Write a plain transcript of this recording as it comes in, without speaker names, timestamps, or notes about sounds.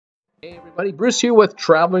Hey everybody, Bruce here with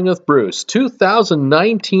Traveling with Bruce.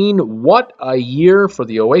 2019, what a year for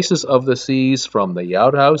the Oasis of the Seas, from the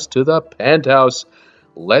outhouse to the penthouse.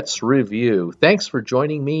 Let's review. Thanks for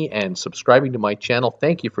joining me and subscribing to my channel.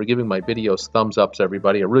 Thank you for giving my videos thumbs ups,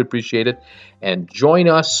 everybody. I really appreciate it. And join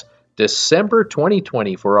us December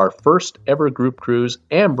 2020 for our first ever group cruise.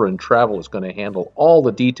 Ambrin Travel is going to handle all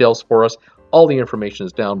the details for us. All the information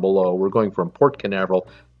is down below. We're going from Port Canaveral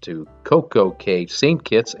to Coco Cay, St.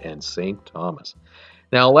 Kitts, and St. Thomas.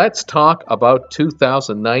 Now let's talk about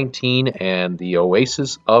 2019 and the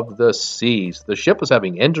Oasis of the Seas. The ship was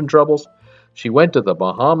having engine troubles. She went to the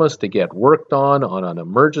Bahamas to get worked on an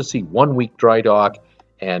emergency one-week dry dock,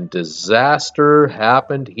 and disaster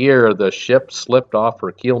happened here. The ship slipped off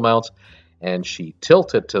her keel mounts and she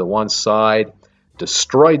tilted to one side,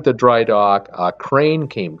 destroyed the dry dock. A crane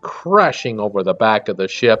came crashing over the back of the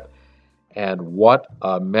ship. And what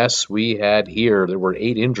a mess we had here. There were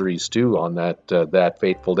 8 injuries, too, on that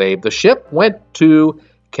fateful day. The ship went to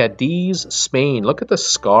Cadiz, Spain. Look at the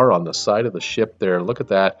scar on the side of the ship there. Look at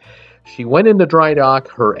that. She went into dry dock.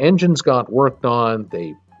 Her engines got worked on.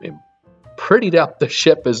 They prettied up the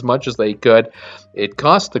ship as much as they could. It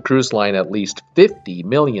cost the cruise line at least $50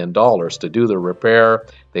 million to do the repair.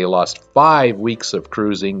 They lost 5 weeks of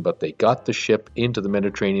cruising, but they got the ship into the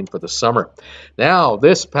Mediterranean for the summer. Now,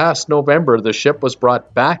 this past November, the ship was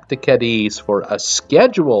brought back to Cadiz for a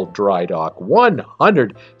scheduled dry dock.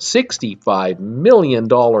 $165 million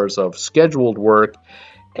of scheduled work.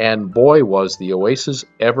 And boy, was the Oasis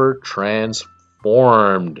ever transformed.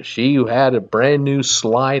 She had a brand new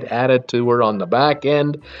slide added to her on the back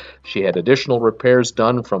end. She had additional repairs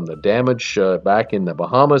done from the damage back in the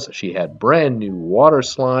Bahamas. She had brand new water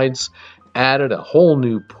slides added. A whole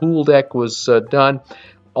new pool deck was done.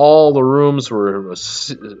 All the rooms were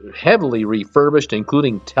heavily refurbished,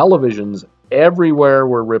 including televisions everywhere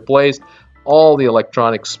were replaced. All the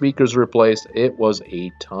electronic speakers replaced. It was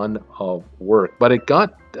a ton of work, but it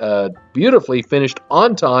got beautifully finished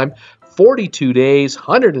on time. 42 days,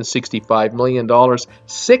 $165 million,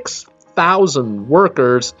 6,000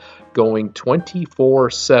 workers going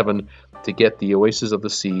 24/7 to get the Oasis of the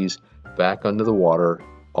Seas back under the water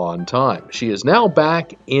on time. She is now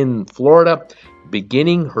back in Florida,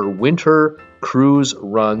 beginning her winter cruise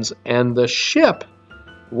runs, and the ship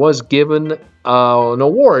was given an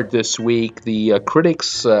award this week. The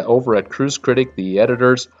critics over at Cruise Critic, the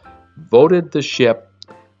editors, voted the ship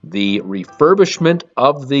the refurbishment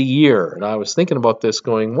of the year. And I was thinking about this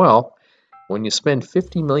going, well, when you spend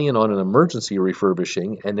 $50 million on an emergency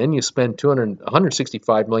refurbishing and then you spend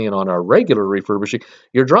 $165 million on our regular refurbishing,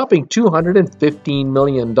 you're dropping $215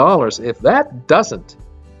 million. If that doesn't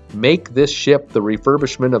make this ship the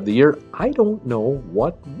refurbishment of the year, I don't know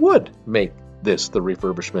what would make this the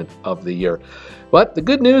refurbishment of the year. But the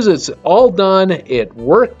good news is all done. It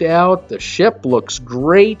worked out. The ship looks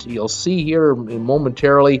great. You'll see here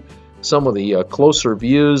momentarily some of the closer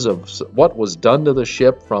views of what was done to the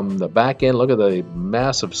ship from the back end. Look at the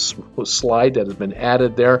massive slide that has been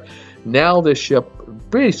added there. Now this ship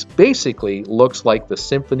basically looks like the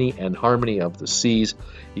symphony and harmony of the seas.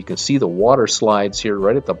 You can see the water slides here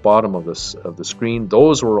right at the bottom of the screen.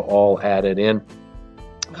 Those were all added in.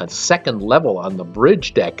 A second level on the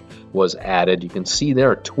bridge deck was added. You can see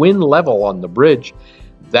there a twin level on the bridge.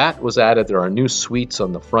 That was added. There are new suites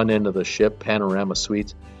on the front end of the ship, panorama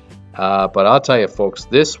suites. But I'll tell you, folks,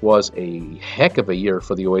 this was a heck of a year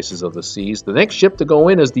for the Oasis of the Seas. The next ship to go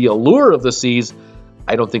in is the Allure of the Seas.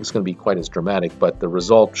 I don't think it's going to be quite as dramatic, but the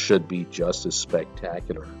result should be just as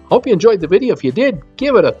spectacular. Hope you enjoyed the video. If you did,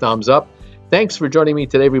 give it a thumbs up. Thanks for joining me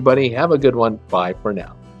today, everybody. Have a good one. Bye for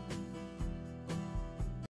now.